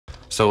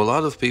So a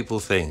lot of people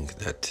think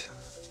that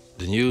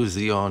the new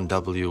Xeon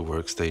W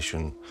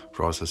Workstation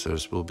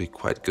processors will be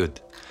quite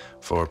good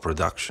for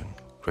production,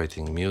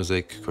 creating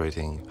music,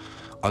 creating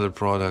other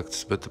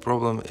products, but the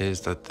problem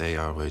is that they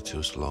are way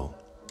too slow.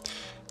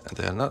 And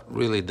they are not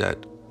really that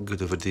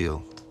good of a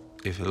deal.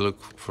 If you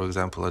look, for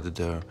example, at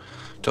their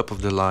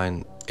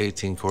top-of-the-line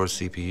 18-core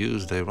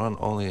CPUs, they run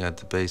only at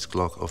the base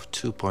clock of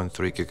 2.3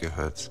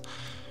 GHz,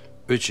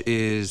 which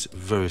is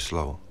very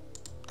slow.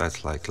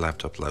 That's like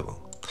laptop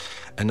level.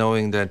 And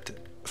knowing that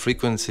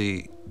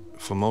frequency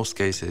for most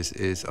cases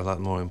is a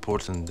lot more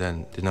important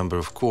than the number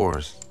of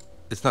cores,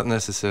 it's not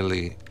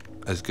necessarily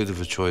as good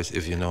of a choice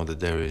if you know that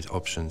there is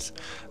options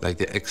like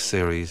the X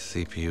series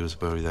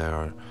CPUs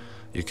where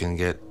you can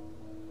get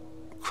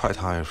quite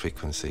higher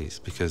frequencies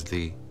because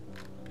the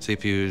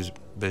CPU is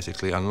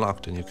basically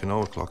unlocked and you can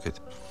overclock it,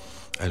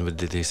 and with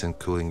the decent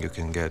cooling you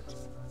can get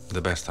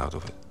the best out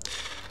of it.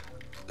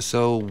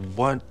 So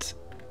what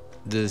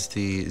does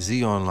the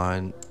Xeon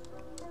line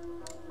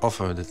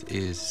offer that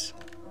is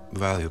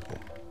valuable,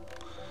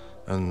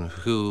 and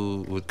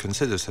who would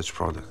consider such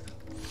product?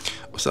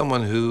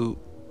 Someone who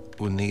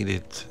would need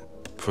it,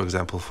 for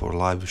example, for a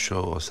live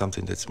show or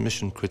something that's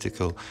mission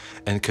critical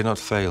and cannot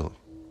fail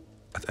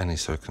at any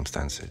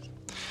circumstances.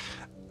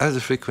 As the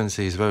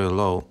frequency is very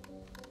low,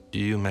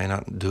 you may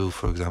not do,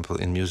 for example,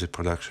 in music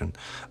production,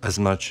 as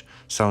much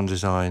sound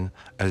design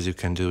as you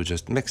can do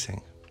just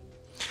mixing.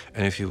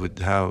 And if you would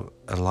have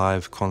a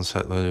live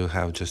concert where you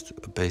have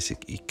just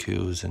basic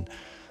EQs and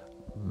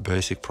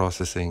basic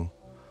processing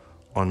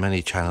on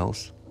many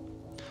channels,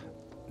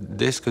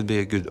 this could be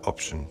a good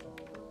option,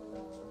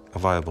 a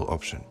viable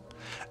option.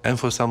 And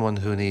for someone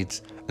who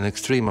needs an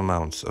extreme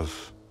amounts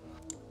of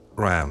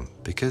RAM,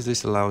 because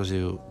this allows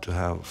you to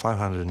have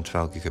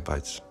 512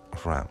 gigabytes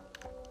of RAM.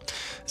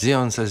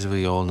 Xeon, as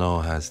we all know,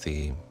 has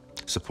the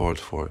support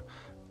for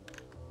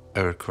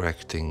error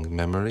correcting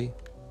memory,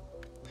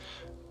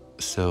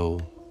 so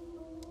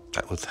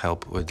that would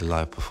help with the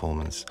live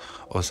performance,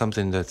 or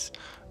something that's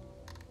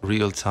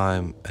real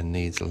time and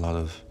needs a lot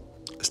of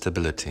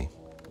stability.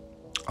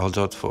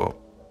 Although for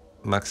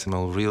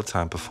maximal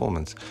real-time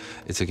performance,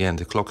 it's again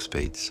the clock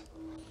speeds.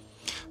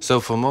 So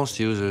for most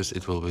users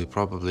it will be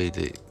probably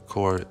the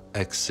Core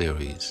X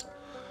series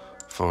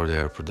for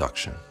their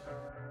production.